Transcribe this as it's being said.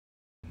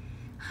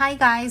Hi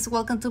guys,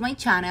 welcome to my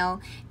channel.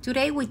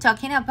 Today we're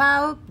talking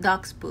about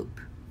dog's poop.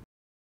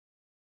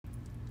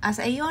 As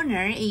a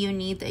owner, you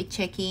need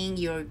checking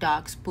your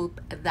dog's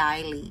poop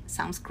daily.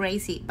 Sounds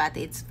crazy, but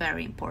it's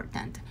very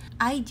important.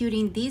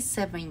 During these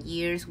 7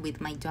 years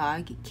with my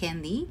dog,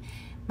 Candy,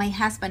 my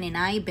husband and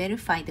I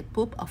verify the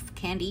poop of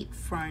Candy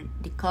from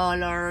the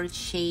color,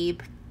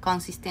 shape,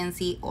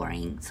 consistency, or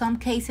in some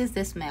cases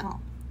the smell.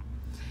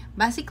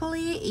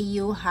 Basically,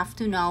 you have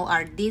to know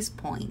are these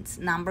points.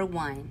 Number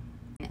 1.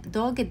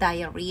 Dog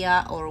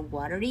diarrhea or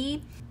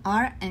watery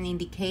are an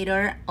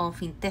indicator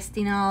of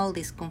intestinal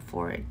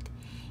discomfort.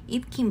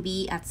 It can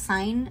be a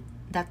sign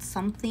that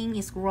something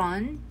is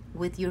wrong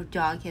with your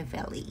dog's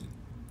belly.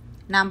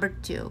 Number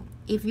 2.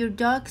 If your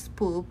dog's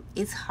poop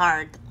is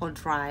hard or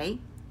dry,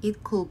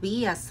 it could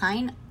be a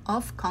sign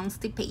of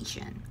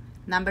constipation.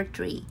 Number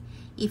 3.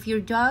 If your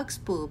dog's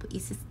poop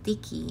is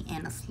sticky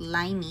and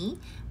slimy,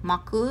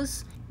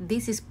 mucus,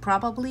 this is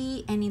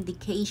probably an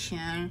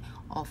indication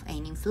of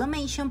an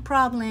inflammation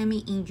problem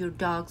in your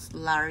dog's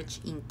large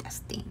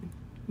intestine.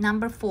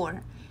 Number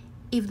 4.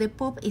 If the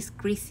poop is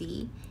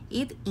greasy,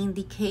 it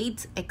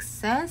indicates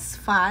excess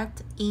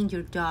fat in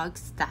your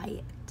dog's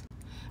diet.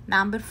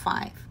 Number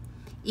 5.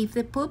 If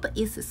the poop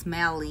is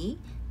smelly,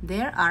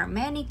 there are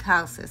many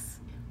causes: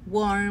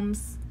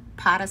 worms,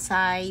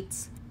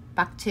 parasites,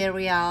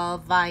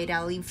 bacterial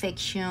viral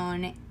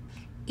infection,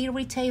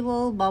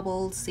 irritable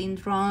bowel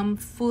syndrome,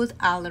 food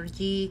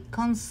allergy,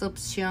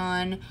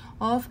 consumption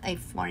of a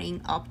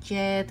foreign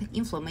object,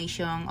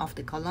 inflammation of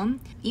the colon,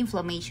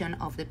 inflammation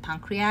of the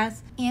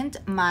pancreas, and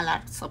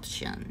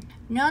malabsorption.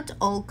 Not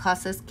all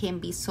causes can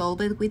be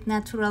solved with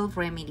natural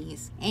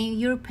remedies, and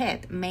your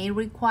pet may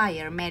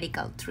require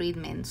medical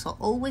treatment, so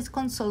always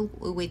consult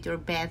with your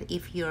vet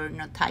if you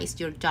notice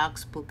your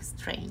dog's poop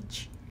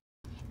strange.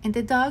 And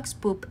the dog's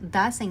poop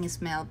doesn't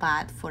smell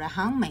bad for a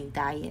homemade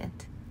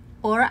diet.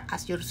 Or,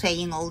 as you're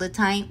saying all the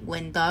time,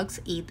 when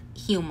dogs eat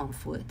human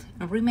food.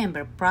 And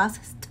remember,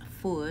 processed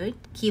food,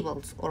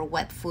 kibbles or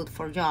wet food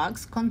for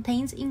dogs,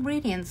 contains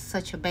ingredients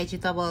such as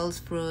vegetables,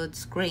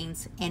 fruits,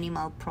 grains,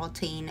 animal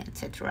protein,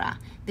 etc.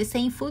 The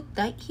same food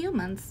like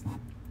humans.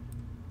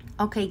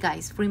 Okay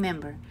guys,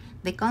 remember,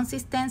 the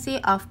consistency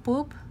of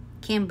poop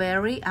can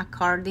vary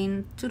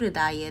according to the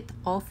diet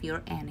of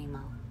your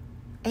animal.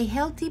 A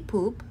healthy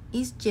poop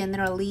is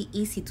generally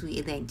easy to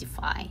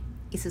identify.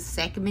 It's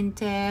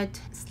segmented,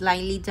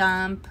 slightly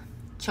damp,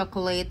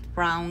 chocolate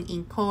brown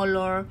in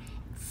color,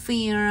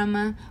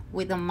 firm,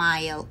 with a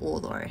mild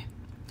odor.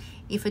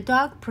 If a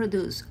dog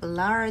produces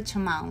large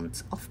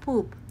amounts of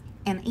poop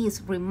and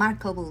is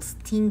remarkably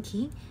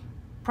stinky,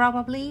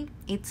 probably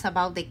it's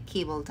about the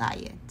kibble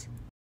diet.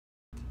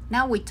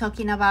 Now we're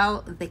talking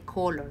about the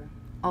color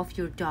of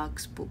your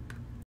dog's poop.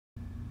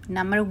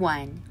 Number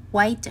 1.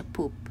 White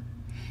poop.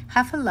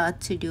 Have a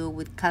lot to do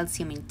with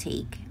calcium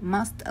intake,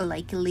 most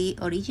likely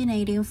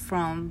originating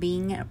from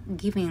being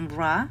given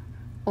raw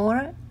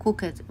or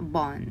cooked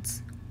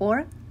bones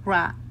or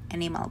raw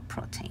animal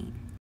protein.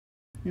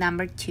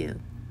 Number 2.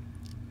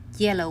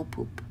 Yellow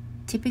poop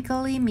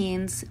typically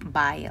means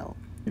bile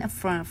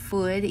from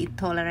food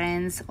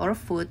intolerance or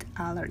food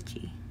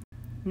allergy.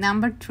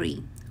 Number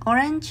 3.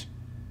 Orange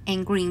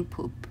and green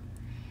poop,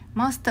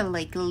 most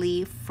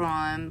likely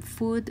from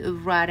food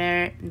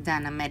rather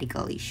than a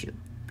medical issue.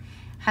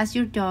 Has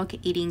your dog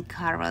eaten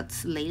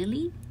carrots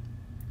lately?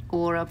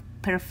 Or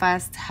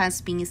perhaps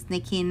has been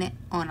snacking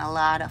on a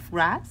lot of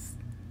grass?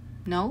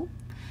 No?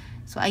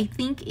 So I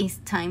think it's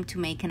time to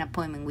make an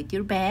appointment with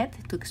your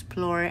vet to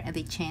explore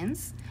the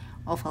chance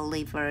of a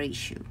liver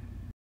issue.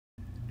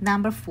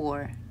 Number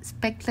 4.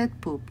 Speckled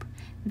poop.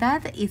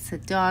 That is a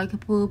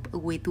dog poop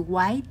with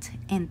white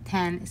and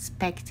tan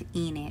specks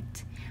in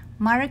it.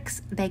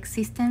 Marks the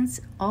existence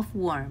of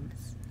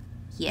worms.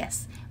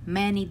 Yes,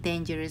 many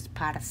dangerous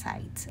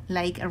parasites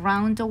like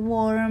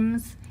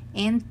roundworms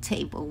and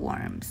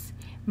tapeworms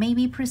may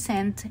be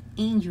present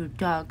in your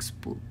dog's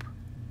poop.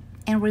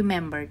 And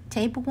remember,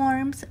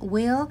 tapeworms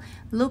will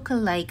look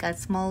like a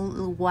small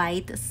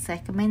white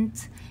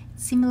segment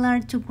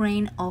similar to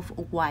grain of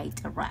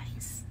white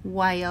rice,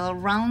 while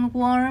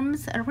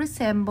roundworms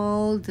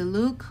resemble the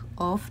look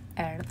of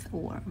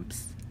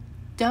earthworms.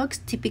 Dogs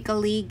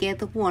typically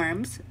get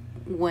worms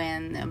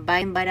when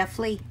bitten by a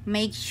flea.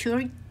 Make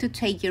sure to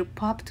take your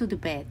pup to the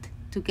vet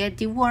to get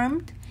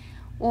dewormed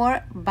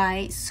or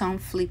buy some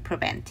flea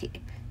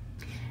preventive.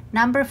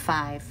 Number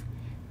 5.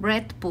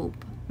 Red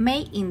poop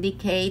may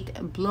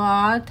indicate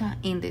blood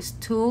in the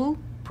stool,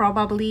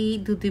 probably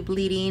due to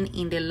bleeding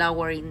in the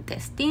lower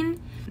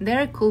intestine.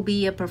 There could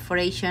be a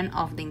perforation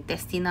of the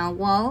intestinal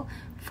wall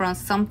from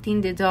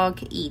something the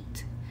dog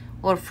ate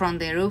or from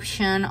the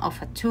eruption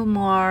of a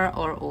tumor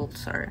or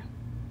ulcer.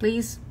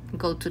 Please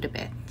go to the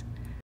vet.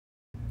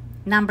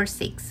 Number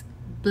 6.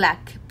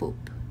 Black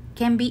poop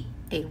can be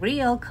a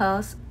real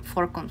cause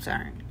for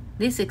concern.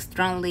 This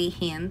strongly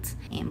hints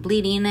in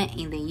bleeding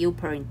in the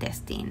upper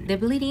intestine. The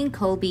bleeding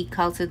could be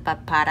caused by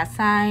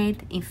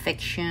parasite,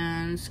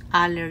 infections,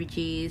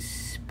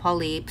 allergies,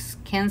 polyps,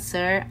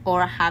 cancer,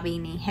 or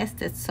having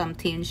ingested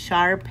something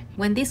sharp.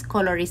 When this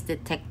color is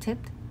detected,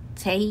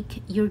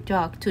 take your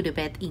dog to the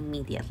vet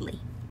immediately.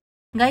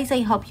 Guys,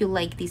 I hope you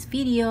like this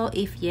video.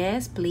 If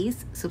yes,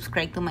 please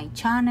subscribe to my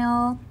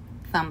channel.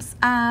 Thumbs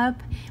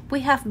up.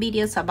 We have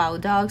videos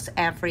about dogs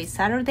every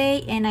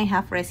Saturday and I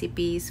have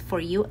recipes for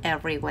you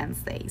every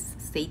Wednesdays.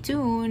 Stay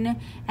tuned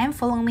and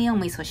follow me on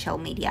my social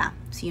media.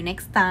 See you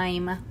next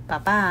time. Bye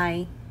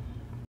bye.